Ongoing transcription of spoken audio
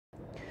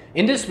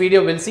In this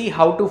video, we'll see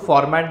how to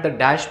format the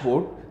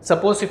dashboard.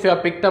 Suppose if you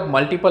have picked up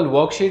multiple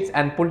worksheets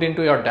and put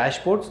into your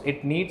dashboards,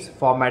 it needs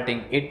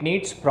formatting, it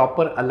needs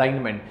proper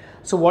alignment.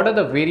 So what are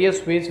the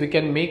various ways we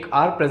can make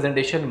our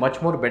presentation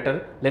much more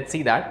better? Let's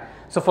see that.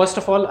 So first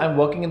of all, I'm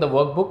working in the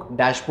workbook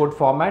dashboard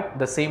format,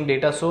 the same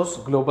data source,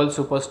 global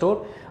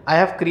superstore. I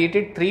have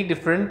created three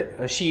different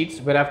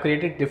sheets where I've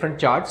created different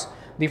charts.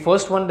 The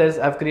first one is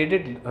I've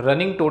created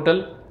running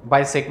total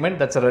by segment,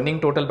 that's a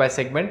running total by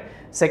segment.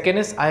 Second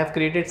is I have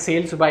created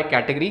sales by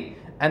category,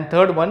 and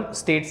third one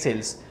state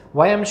sales.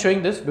 Why I'm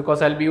showing this?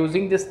 Because I'll be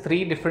using these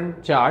three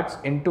different charts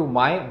into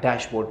my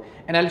dashboard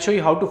and I'll show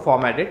you how to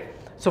format it.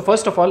 So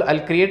first of all,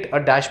 I'll create a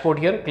dashboard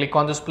here, click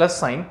on this plus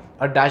sign,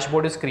 a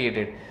dashboard is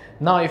created.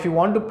 Now if you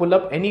want to pull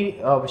up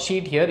any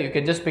sheet here, you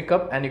can just pick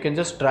up and you can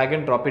just drag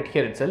and drop it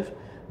here itself.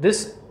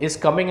 This is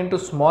coming into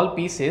small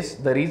pieces.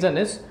 The reason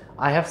is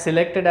I have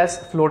selected as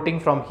floating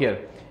from here.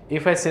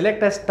 If I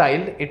select as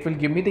tiled, it will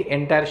give me the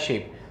entire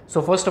shape.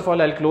 So first of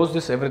all, I'll close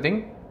this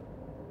everything,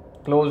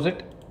 close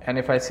it, and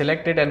if I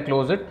select it and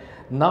close it,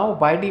 now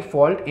by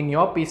default in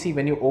your PC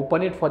when you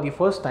open it for the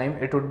first time,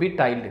 it would be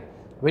tiled.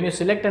 When you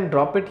select and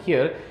drop it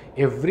here,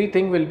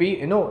 everything will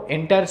be,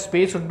 entire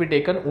space would be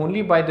taken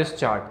only by this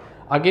chart.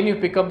 Again, you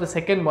pick up the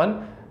second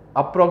one,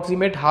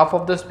 approximate half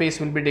of the space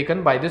will be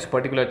taken by this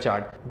particular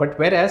chart. But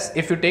whereas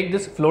if you take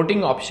this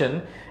floating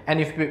option and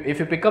if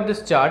you pick up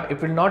this chart,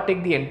 it will not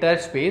take the entire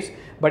space,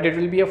 but it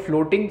will be a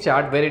floating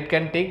chart where it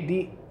can take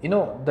the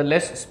the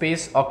less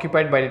space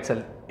occupied by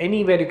itself.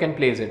 Anywhere you can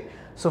place it.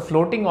 So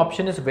floating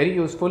option is very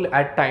useful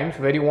at times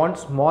where you want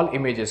small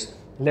images.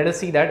 Let us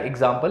see that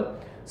example.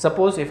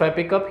 Suppose if I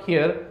pick up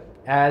here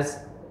as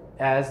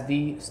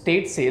the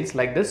state sales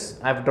like this,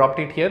 I've dropped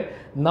it here.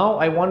 Now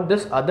I want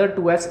this other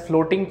two as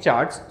floating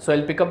charts. So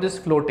I'll pick up this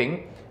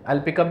floating, I'll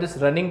pick up this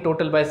running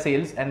total by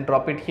sales and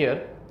drop it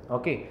here.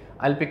 Okay,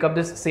 I'll pick up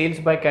this sales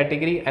by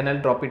category and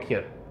I'll drop it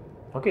here.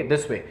 Okay,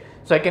 this way.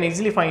 So I can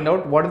easily find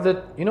out what is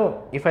the,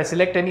 if I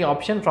select any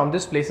option from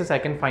this places, I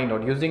can find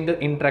out using the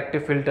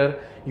interactive filter,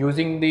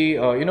 using the,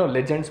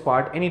 legends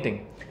part,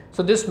 anything.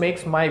 So this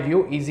makes my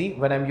view easy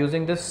when I'm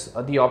using this,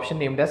 the option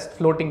named as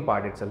floating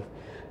part itself.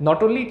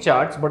 Not only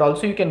charts, but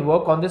also you can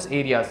work on these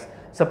areas.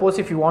 Suppose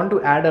if you want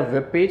to add a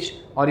web page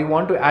or you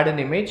want to add an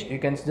image, you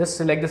can just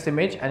select this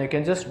image and you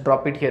can just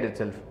drop it here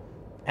itself.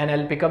 And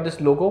I'll pick up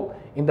this logo.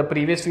 In the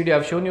previous video,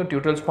 I've shown you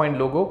tutorials point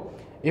logo.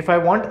 If I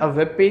want a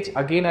web page,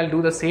 again, I'll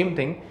do the same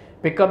thing.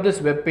 Pick up this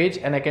web page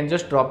and I can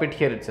just drop it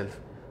here itself.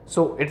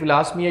 So it will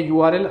ask me a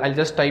URL. I'll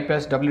just type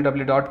as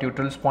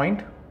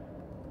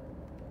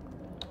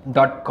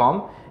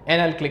www.tutorialspoint.com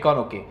and I'll click on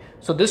OK.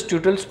 So this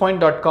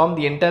tutorialspoint.com,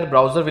 the entire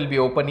browser will be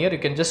open here. You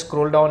can just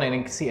scroll down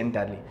and see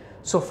entirely.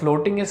 So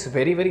floating is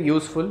very, very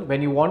useful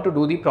when you want to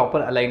do the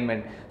proper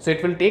alignment. So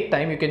it will take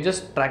time. You can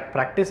just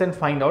practice and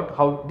find out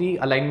how the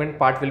alignment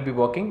part will be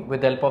working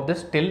with the help of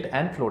this tilt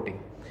and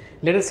floating.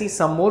 Let us see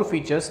some more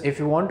features if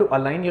you want to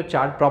align your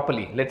chart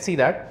properly. Let's see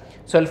that.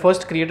 So I'll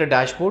first create a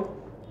dashboard,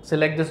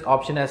 select this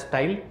option as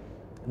tile.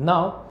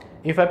 Now,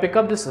 if I pick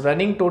up this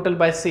running total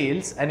by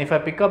sales and if I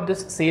pick up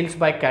this sales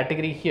by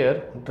category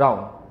here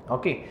down,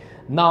 okay.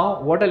 Now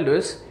what I'll do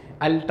is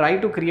I'll try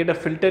to create a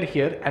filter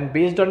here and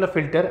based on the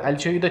filter, I'll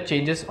show you the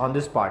changes on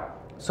this part.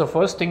 So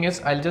first thing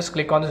is I'll just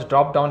click on this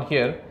drop down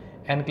here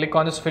and click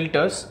on this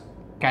filters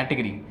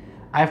category.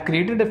 I have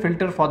created a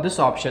filter for this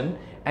option.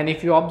 And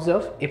if you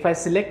observe, if I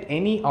select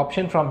any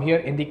option from here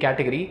in the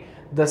category,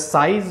 the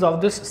size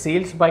of this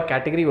sales by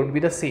category would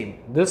be the same.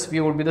 This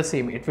view would be the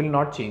same. It will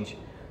not change.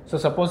 So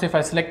suppose if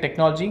I select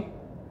technology,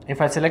 if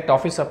I select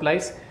office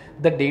supplies,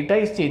 the data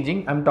is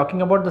changing. I'm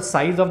talking about the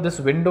size of this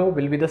window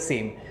will be the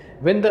same.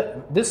 When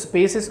this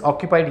space is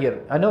occupied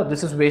here, I know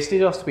this is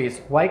wastage of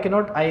space. Why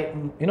cannot I,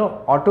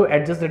 auto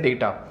adjust the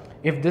data?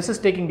 If this is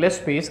taking less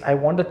space, I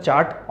want the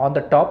chart on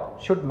the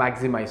top should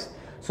maximize.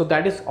 So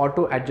that is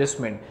auto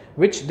adjustment,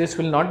 which this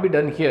will not be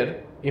done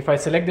here. If I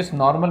select this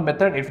normal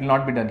method, it will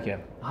not be done here.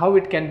 How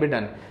it can be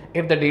done?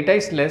 If the data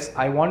is less,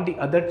 I want the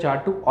other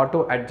chart to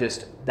auto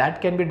adjust.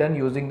 That can be done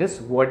using this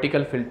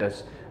vertical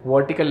filters,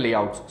 vertical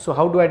layouts. So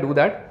how do I do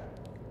that?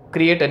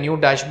 Create a new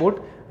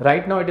dashboard.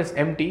 Right now it is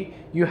empty.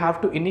 You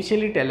have to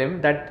initially tell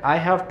him that I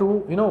have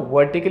to,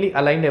 vertically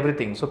align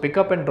everything. So pick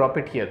up and drop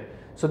it here.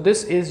 So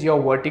this is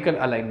your vertical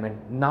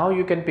alignment. Now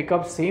you can pick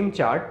up same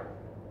chart.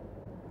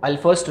 I'll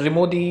first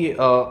remove the,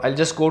 I'll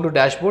just go to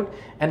dashboard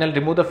and I'll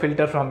remove the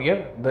filter from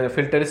here. The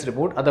filter is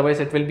removed, otherwise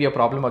it will be a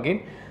problem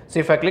again. So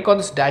if I click on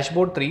this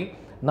dashboard 3,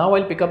 now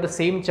I'll pick up the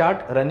same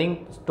chart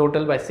running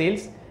total by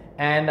sales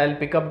and I'll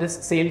pick up this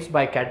sales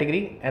by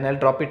category and I'll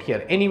drop it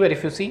here. Anywhere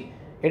if you see,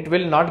 it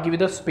will not give you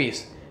the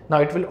space.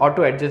 Now it will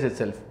auto adjust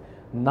itself.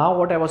 Now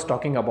what I was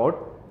talking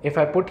about, if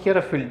I put here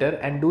a filter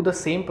and do the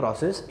same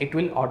process, it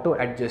will auto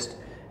adjust.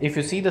 If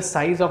you see the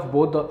size of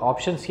both the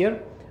options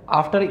here,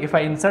 after if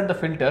I insert the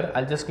filter,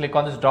 I'll just click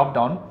on this drop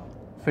down,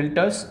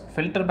 filters,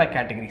 filter by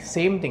category,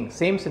 same thing,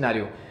 same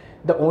scenario.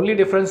 The only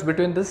difference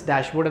between this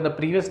dashboard and the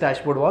previous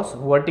dashboard was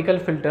vertical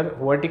filter,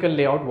 vertical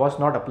layout was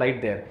not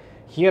applied there.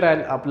 Here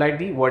I'll apply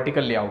the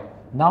vertical layout.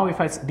 Now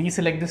if I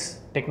deselect this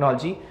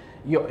technology,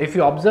 if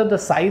you observe, the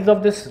size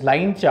of this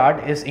line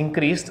chart is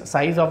increased,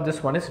 size of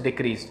this one is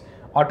decreased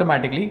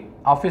automatically.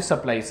 Office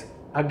supplies,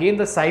 again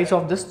the size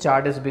of this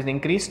chart is been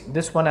increased,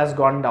 this one has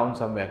gone down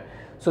somewhere.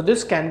 So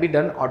this can be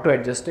done auto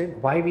adjusted.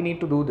 Why we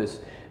need to do this?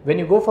 When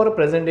you go for a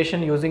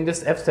presentation using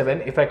this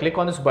F7, if I click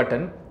on this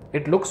button,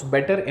 it looks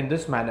better in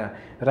this manner.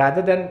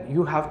 Rather than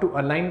you have to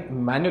align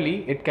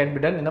manually, it can be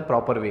done in a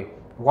proper way.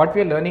 What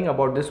we are learning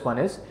about this one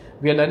is,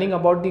 we are learning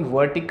about the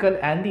vertical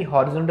and the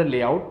horizontal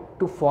layout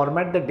to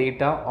format the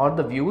data or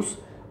the views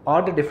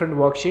or the different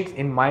worksheets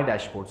in my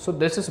dashboard. So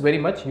this is very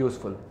much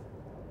useful.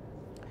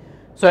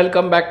 So I'll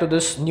come back to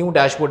this new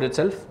dashboard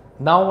itself.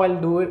 Now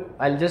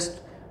I'll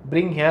just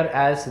bring here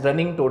as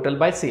running total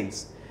by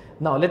sales.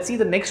 Now let's see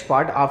the next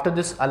part. After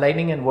this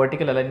aligning and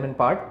vertical alignment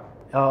part,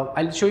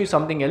 I'll show you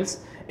something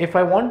else. If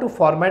I want to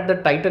format the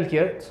title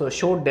here, so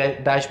show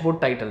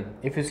dashboard title.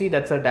 If you see,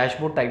 that's a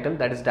dashboard title,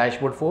 that is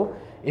dashboard 4.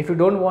 If you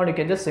don't want, you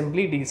can just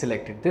simply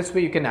deselect it. This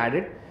way you can add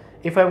it.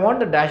 If I want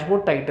the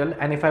dashboard title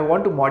and if I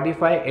want to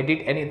modify,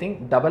 edit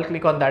anything, double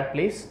click on that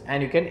place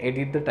and you can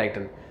edit the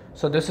title.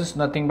 So this is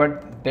nothing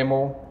but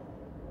demo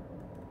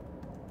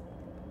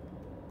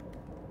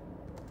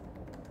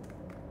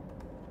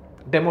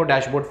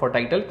dashboard for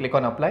title. Click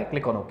on apply,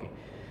 click on OK.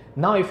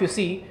 Now if you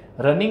see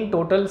running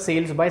total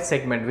sales by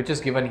segment, which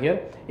is given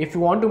here, if you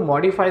want to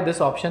modify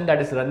this option,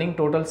 that is running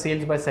total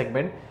sales by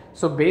segment,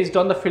 so based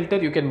on the filter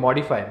you can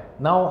modify.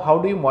 Now how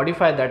do you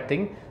modify that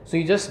thing? So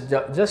you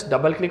just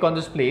double click on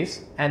this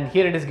place and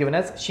here it is given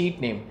as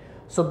sheet name.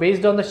 So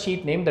based on the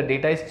sheet name, the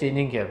data is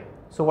changing here.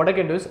 So what I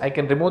can do is I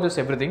can remove this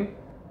everything,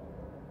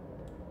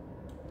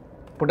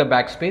 put a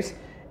backspace,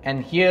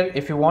 and here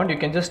if you want you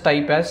can just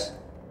type as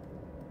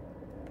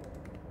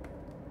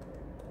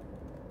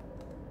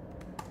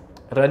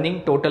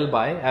running total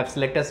by. I have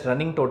selected as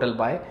running total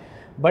by,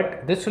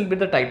 but this will be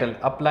the title.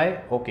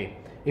 Apply, OK.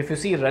 If you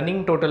see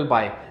running total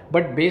by,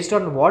 but based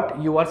on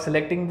what you are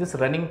selecting this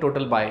running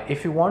total by,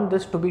 if you want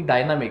this to be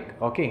dynamic,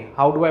 okay,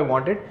 how do I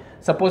want it?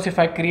 Suppose if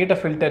I create a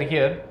filter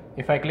here,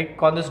 if I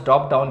click on this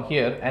drop down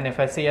here and if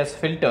I say as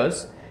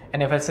filters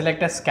and if I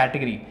select as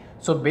category,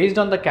 so based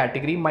on the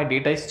category my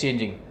data is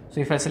changing. So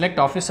if I select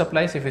office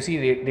supplies, if you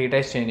see data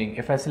is changing.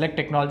 If I select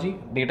technology,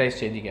 data is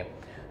changing here.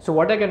 So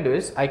what I can do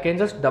is I can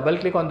just double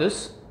click on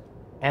this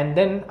and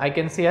then I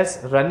can say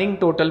as running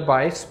total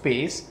by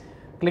space,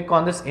 click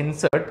on this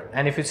insert,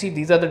 and if you see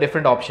these are the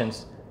different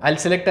options. I'll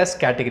select as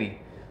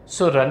category.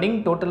 So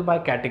running total by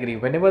category,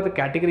 whenever the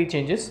category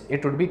changes,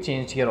 it would be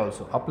changed here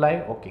also.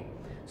 Apply, OK.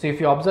 So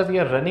if you observe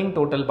here, running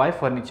total by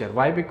furniture.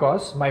 Why?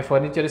 Because my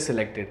furniture is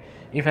selected.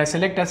 If I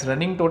select as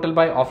running total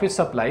by office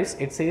supplies,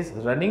 it says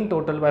running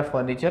total by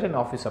furniture and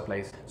office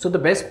supplies. So the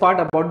best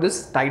part about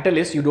this title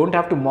is you don't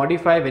have to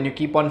modify when you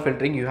keep on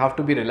filtering. You have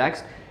to be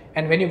relaxed.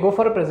 And when you go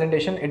for a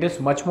presentation, it is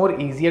much more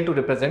easier to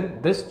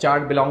represent. This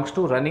chart belongs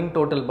to running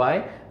total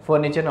by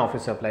furniture and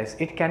office supplies.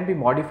 It can be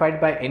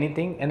modified by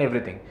anything and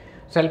everything.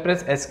 So I'll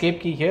press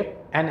escape key here,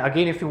 and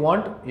again if you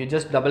want, you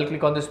just double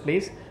click on this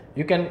place.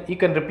 You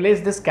can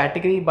replace this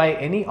category by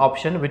any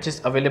option which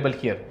is available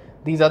here.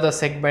 These are the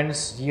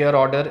segments, year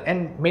order,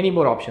 and many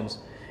more options.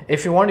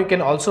 If you want, you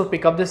can also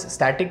pick up this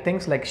static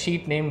things like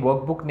sheet name,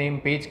 workbook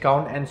name, page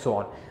count, and so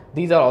on.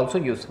 These are also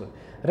useful.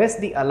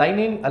 Rest the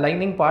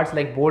aligning parts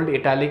like bold,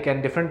 italic,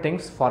 and different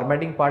things,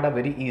 formatting part are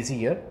very easy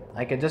here.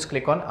 I can just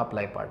click on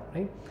apply part,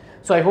 right?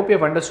 So I hope you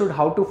have understood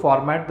how to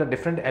format the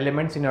different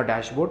elements in your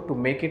dashboard to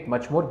make it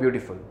much more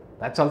beautiful.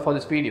 That's all for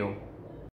this video.